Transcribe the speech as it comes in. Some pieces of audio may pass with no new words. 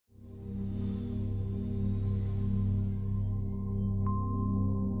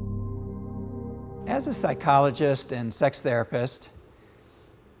As a psychologist and sex therapist,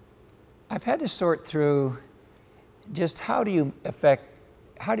 I've had to sort through just how do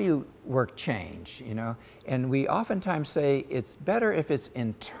you work change, you know? And we oftentimes say it's better if it's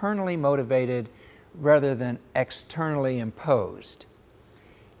internally motivated rather than externally imposed.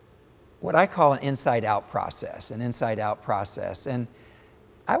 What I call an inside-out process, And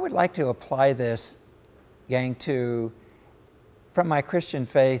I would like to apply this, gang, from my Christian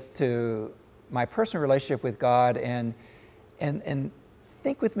faith to my personal relationship with God, and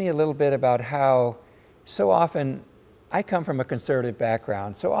think with me a little bit about how so often I come from a conservative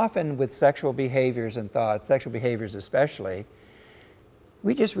background. So often with sexual behaviors and thoughts, sexual behaviors especially,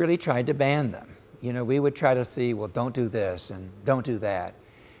 we just really tried to ban them. You know, we would try to see, well, don't do this and don't do that.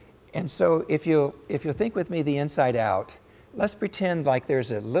 And so if you'll think with me the inside out, let's pretend like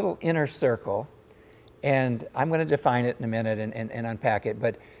there's a little inner circle, and I'm going to define it in a minute and unpack it,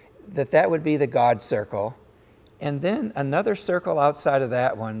 but that would be the God circle. And then another circle outside of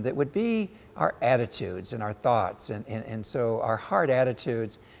that one that would be our attitudes and our thoughts, and so our heart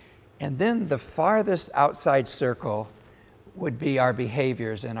attitudes. And then the farthest outside circle would be our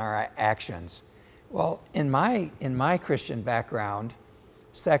behaviors and our actions. Well, in my Christian background,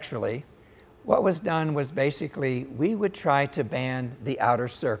 sexually, what was done was basically we would try to ban the outer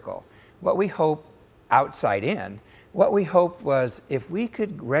circle. What we hope outside in, what we hoped was if we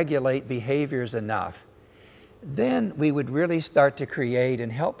could regulate behaviors enough, then we would really start to create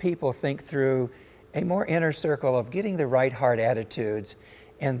and help people think through a more inner circle of getting the right heart attitudes,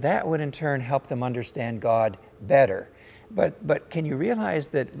 and that would in turn help them understand God better. But can you realize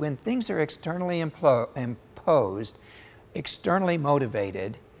that when things are externally imposed, externally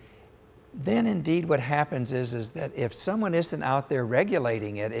motivated, then indeed what happens is that if someone isn't out there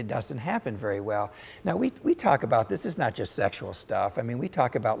regulating it, it doesn't happen very well. Now we talk about, this is not just sexual stuff. I mean, we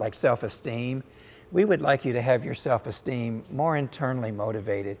talk about like self-esteem. We would like you to have your self-esteem more internally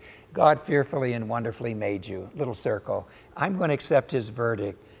motivated. God fearfully and wonderfully made you, little circle. I'm going to accept His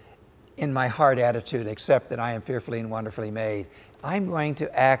verdict in my heart attitude, accept that I am fearfully and wonderfully made. I'm going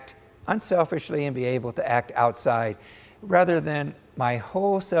to act unselfishly and be able to act outside, rather than my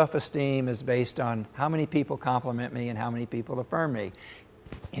whole self-esteem is based on how many people compliment me and how many people affirm me.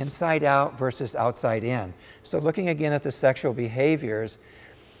 Inside out versus outside in. So looking again at the sexual behaviors,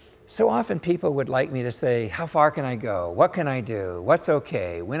 so often people would like me to say, how far can I go? What can I do? What's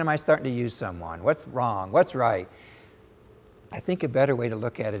okay? When am I starting to use someone? What's wrong? What's right? I think a better way to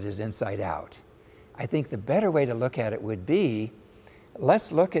look at it is inside out. I think the better way to look at it would be,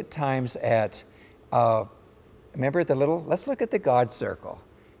 let's look at times at, let's look at the God circle.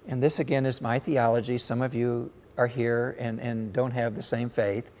 And this again is my theology. Some of you are here and don't have the same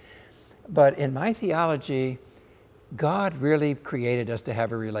faith. But in my theology, God really created us to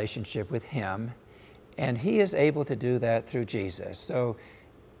have a relationship with Him, and He is able to do that through Jesus. So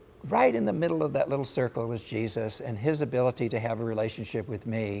right in the middle of that little circle is Jesus and His ability to have a relationship with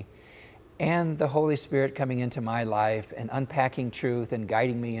me, and the Holy Spirit coming into my life and unpacking truth and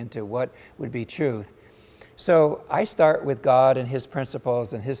guiding me into what would be truth. So I start with God and His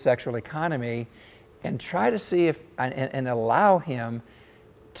principles and His sexual economy and try to see if, and allow Him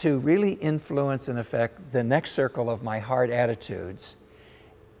to really influence and affect the next circle of my heart attitudes.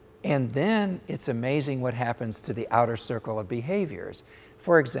 And then it's amazing what happens to the outer circle of behaviors.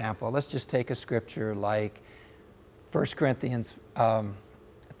 For example, let's just take a scripture like 1 Corinthians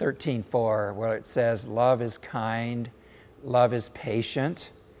 13:4, where it says, love is kind, love is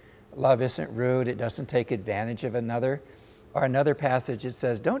patient, love isn't rude, it doesn't take advantage of another. Or another passage, it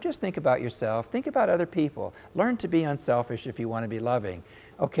says, don't just think about yourself, think about other people. Learn to be unselfish if you want to be loving.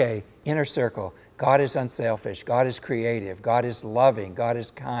 Okay, inner circle, God is unselfish, God is creative, God is loving, God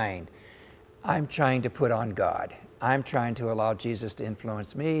is kind. I'm trying to put on God. I'm trying to allow Jesus to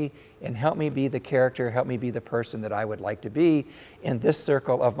influence me and help me be the character, help me be the person that I would like to be in this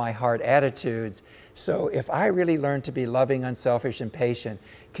circle of my heart attitudes. So if I really learn to be loving, unselfish, and patient,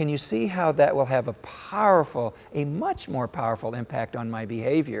 can you see how that will have a much more powerful impact on my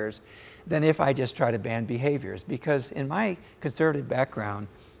behaviors than if I just try to ban behaviors? Because in my conservative background,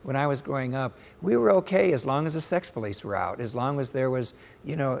 when I was growing up, we were okay as long as the sex police were out, as long as there was,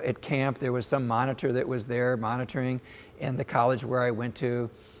 you know, at camp, there was some monitor that was there monitoring. And the college where I went to,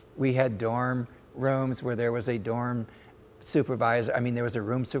 we had dorm rooms where there was a dorm supervisor. I mean, there was a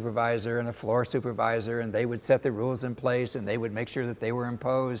room supervisor and a floor supervisor, and they would set the rules in place and they would make sure that they were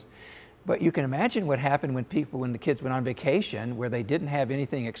imposed. But you can imagine what happened when the kids went on vacation where they didn't have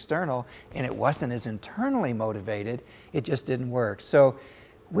anything external and it wasn't as internally motivated, it just didn't work. So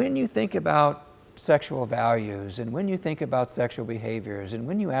when you think about sexual values and when you think about sexual behaviors and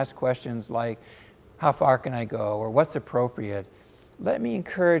when you ask questions like, how far can I go, or what's appropriate, let me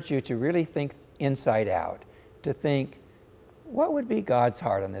encourage you to really think inside out, to think, what would be God's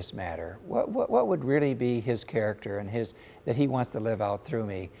heart on this matter? What would really be His character and that He wants to live out through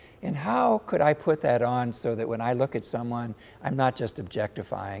me? And how could I put that on so that when I look at someone, I'm not just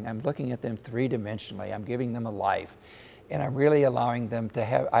objectifying, I'm looking at them three-dimensionally, I'm giving them a life, and I'm really allowing them to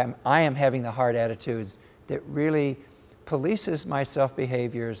have, I am having the heart attitudes that really polices my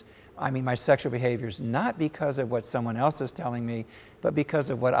self-behaviors, my sexual behaviors, not because of what someone else is telling me, but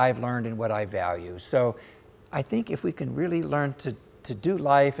because of what I've learned and what I value. So I think if we can really learn to do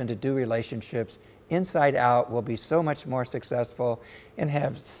life and to do relationships inside out, we'll be so much more successful and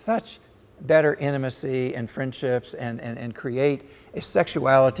have such better intimacy and friendships and create a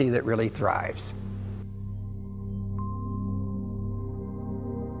sexuality that really thrives.